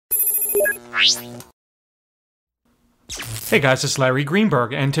Hey guys, it's Larry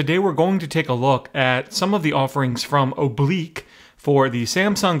Greenberg, and today we're going to take a look at some of the offerings from Obliq for the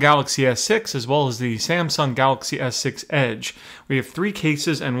Samsung Galaxy S6 as well as the Samsung Galaxy S6 Edge. We have 3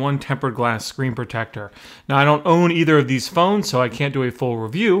 cases and 1 tempered glass screen protector. Now, I don't own either of these phones, so I can't do a full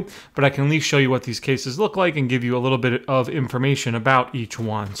review, but I can at least show you what these cases look like and give you a little bit of information about each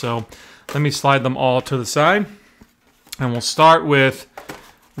one. So let me slide them all to the side, and we'll start with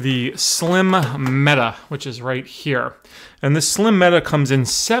the Slim Meta, which is right here. And this Slim Meta comes in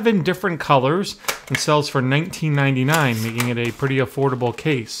 7 different colors and sells for $19.99, making it a pretty affordable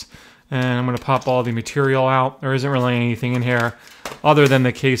case. And I'm going to pop all the material out. There isn't really anything in here other than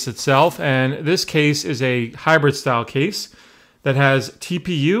the case itself. And this case is a hybrid style case that has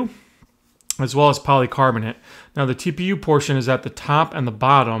TPU as well as polycarbonate. Now the TPU portion is at the top and the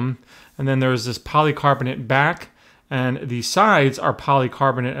bottom, and then there's this polycarbonate back, and the sides are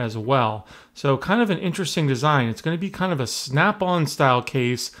polycarbonate as well. So kind of an interesting design. It's going to be kind of a snap-on style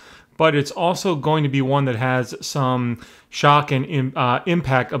case, but it's also going to be one that has some shock and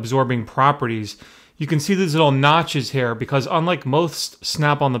impact absorbing properties. You can see these little notches here because unlike most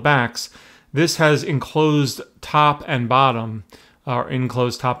snap-on the backs, this has enclosed top and bottom, or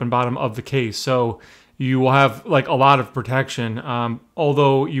enclosed top and bottom of the case. So you will have like a lot of protection,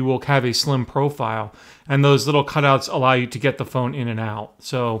 although you will have a slim profile. And those little cutouts allow you to get the phone in and out.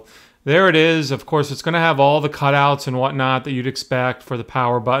 So there it is. Of course, it's going to have all the cutouts and whatnot that you'd expect for the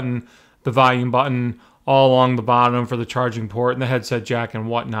power button, the volume button, all along the bottom for the charging port and the headset jack and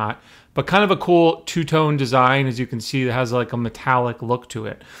whatnot. But kind of a cool two-tone design, as you can see, that has like a metallic look to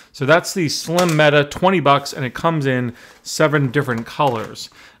it. So that's the Slim Meta, 20 bucks, and it comes in 7 different colors.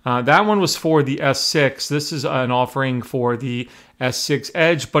 That one was for the S6. This is an offering for the S6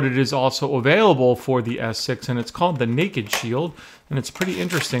 Edge, but it is also available for the S6, and it's called the Naked Shield, and it's a pretty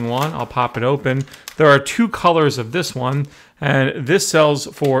interesting one. I'll pop it open. There are 2 colors of this one, and this sells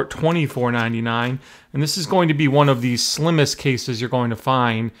for $24.99, and this is going to be one of the slimmest cases you're going to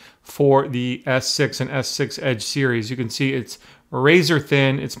find for the S6 and S6 Edge series. You can see it's razor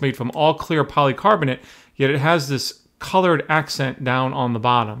thin. It's made from all clear polycarbonate, yet it has this colored accent down on the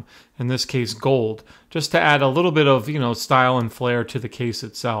bottom, in this case gold, just to add a little bit of, style and flair to the case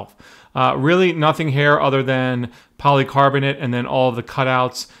itself. Really nothing here other than polycarbonate and then all of the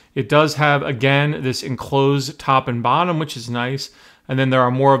cutouts. It does have, again, this enclosed top and bottom, which is nice, and then there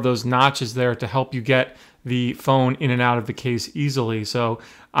are more of those notches there to help you get the phone in and out of the case easily. So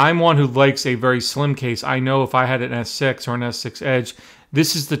I'm one who likes a very slim case. I know if I had an S6 or an S6 Edge,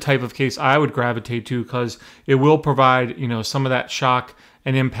 this is the type of case I would gravitate to because it will provide, some of that shock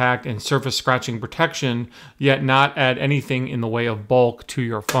and impact and surface scratching protection, yet not add anything in the way of bulk to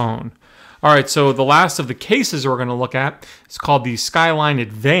your phone. All right, so the last of the cases we're going to look at is called the Skyline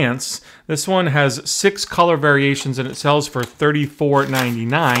Advance. This one has 6 color variations and it sells for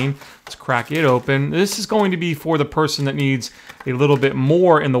 $34.99. Let's crack it open. This is going to be for the person that needs a little bit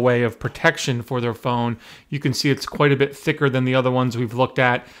more in the way of protection for their phone. You can see it's quite a bit thicker than the other ones we've looked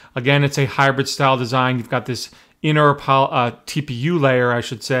at. Again, it's a hybrid style design. You've got this inner TPU layer, I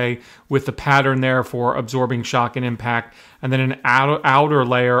should say, with the pattern there for absorbing shock and impact, and then an outer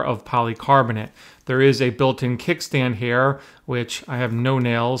layer of polycarbonate. There is a built-in kickstand here, which I have no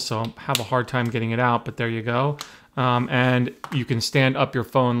nails, so I have a hard time getting it out, but there you go. And you can stand up your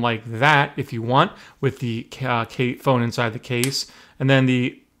phone like that if you want with the phone inside the case. And then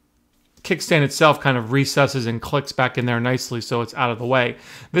the kickstand itself kind of recesses and clicks back in there nicely so it's out of the way.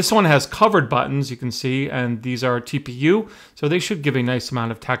 This one has covered buttons, you can see, and these are TPU, so they should give a nice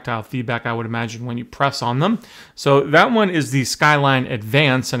amount of tactile feedback, I would imagine, when you press on them. So that one is the Skyline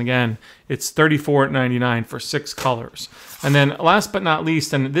Advance, and again, it's $34.99 for 6 colors. And then last but not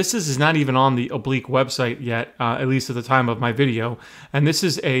least, and this is not even on the Obliq website yet, at least at the time of my video, and this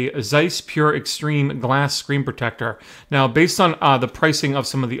is a Zeiss Pure Extreme glass screen protector. Now, based on the pricing of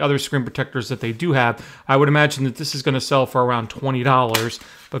some of the other screen protectors that they do have, I would imagine that this is going to sell for around $20.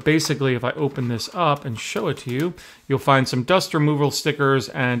 But basically, if I open this up and show it to you, you'll find some dust removal stickers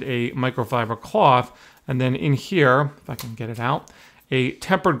and a microfiber cloth. And then in here, if I can get it out, a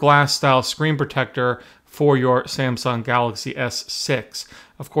tempered glass style screen protector for your Samsung Galaxy S6.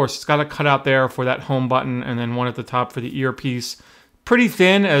 Of course, it's got a cutout there for that home button and then one at the top for the earpiece. Pretty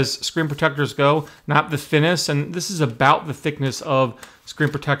thin as screen protectors go, not the thinnest, and this is about the thickness of screen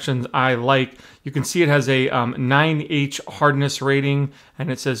protections I like. You can see it has a 9H hardness rating,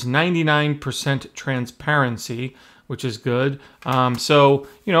 and it says 99% transparency, which is good. So,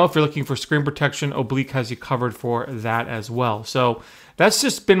 if you're looking for screen protection, Obliq has you covered for that as well. So that's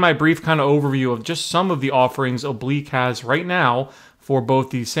just been my brief kind of overview of just some of the offerings Obliq has right now for both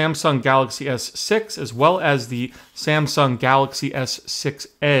the Samsung Galaxy S6 as well as the Samsung Galaxy S6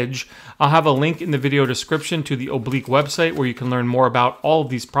 Edge. I'll have a link in the video description to the Obliq website where you can learn more about all of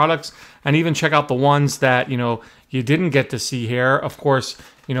these products and even check out the ones that, you didn't get to see here. Of course,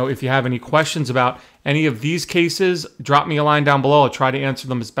 if you have any questions about any of these cases, drop me a line down below. I'll try to answer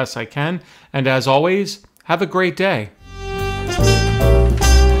them as best I can. And as always, have a great day.